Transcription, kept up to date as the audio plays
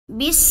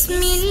بسم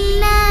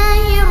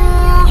الله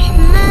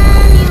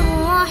الرحمن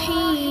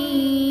الرحيم.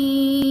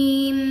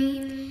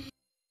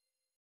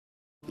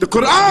 The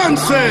Quran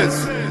says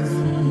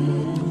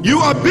you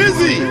are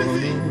busy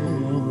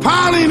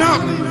piling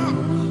up,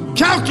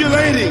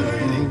 calculating,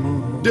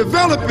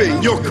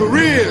 developing your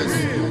careers,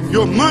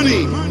 your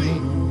money,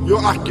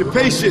 your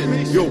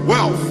occupation, your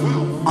wealth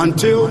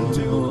until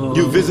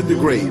you visit the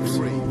graves.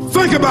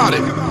 Think about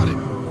it.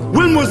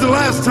 When was the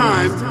last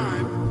time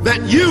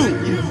that you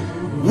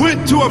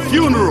went to a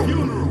funeral?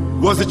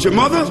 Was it your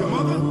mother?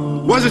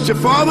 Was it your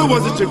father?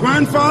 Was it your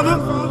grandfather?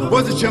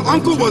 Was it your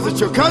uncle? Was it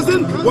your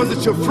cousin? Was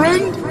it your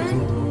friend?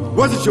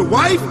 Was it your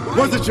wife?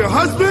 Was it your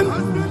husband?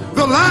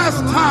 The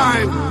last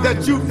time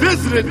that you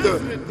visited the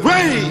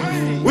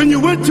grave, when you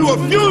went to a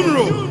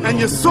funeral and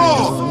you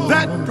saw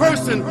that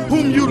person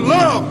whom you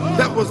loved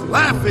that was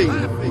laughing,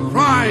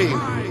 crying,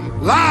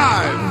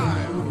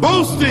 live,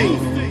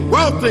 boasting,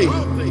 wealthy,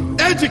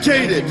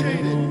 educated,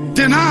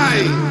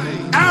 denying,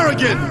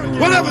 arrogant,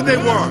 whatever they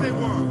were.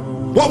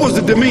 What was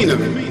the demeanor?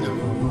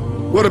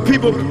 Were the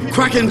people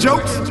cracking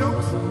jokes?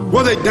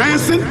 Were they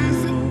dancing?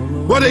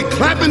 Were they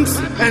clapping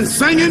and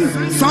singing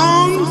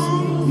songs?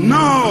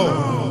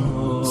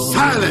 No.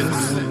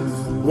 Silence.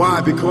 Why?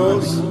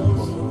 Because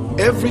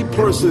every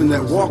person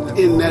that walked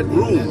in that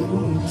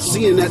room,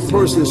 seeing that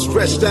person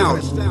stretched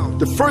out,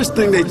 the first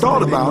thing they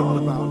thought about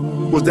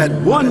was that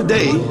one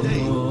day,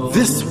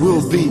 this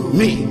will be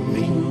me.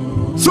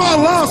 So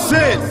Allah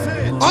said,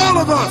 all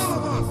of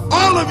us,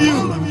 all of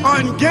you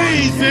are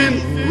engaged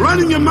in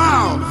running your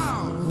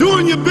mouths,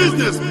 doing your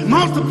business,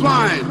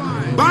 multiplying,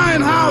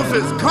 buying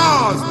houses,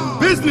 cars,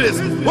 business,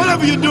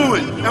 whatever you're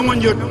doing. And when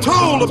you're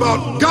told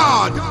about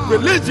God,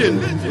 religion,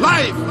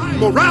 life,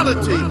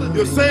 morality,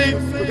 you'll say,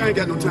 look, I ain't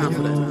got no time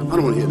for that. I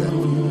don't want to hear that.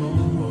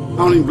 I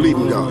don't even believe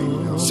in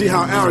God. See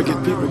how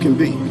arrogant people can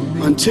be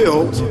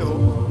until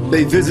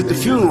they visit the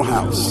funeral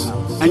house.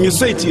 And you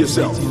say to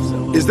yourself,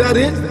 is that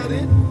it?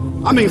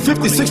 I mean,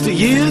 50, 60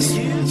 years,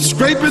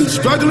 scraping,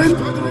 struggling,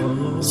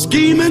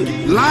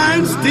 scheming,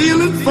 lying,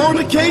 stealing,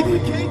 fornicating,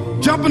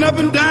 jumping up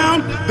and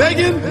down,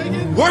 begging,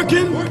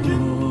 working,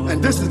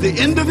 and this is the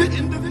end of it?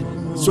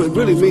 So it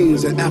really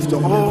means that after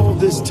all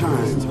this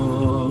time,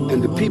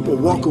 and the people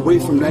walk away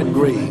from that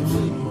grave,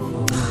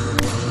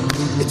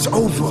 it's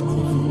over.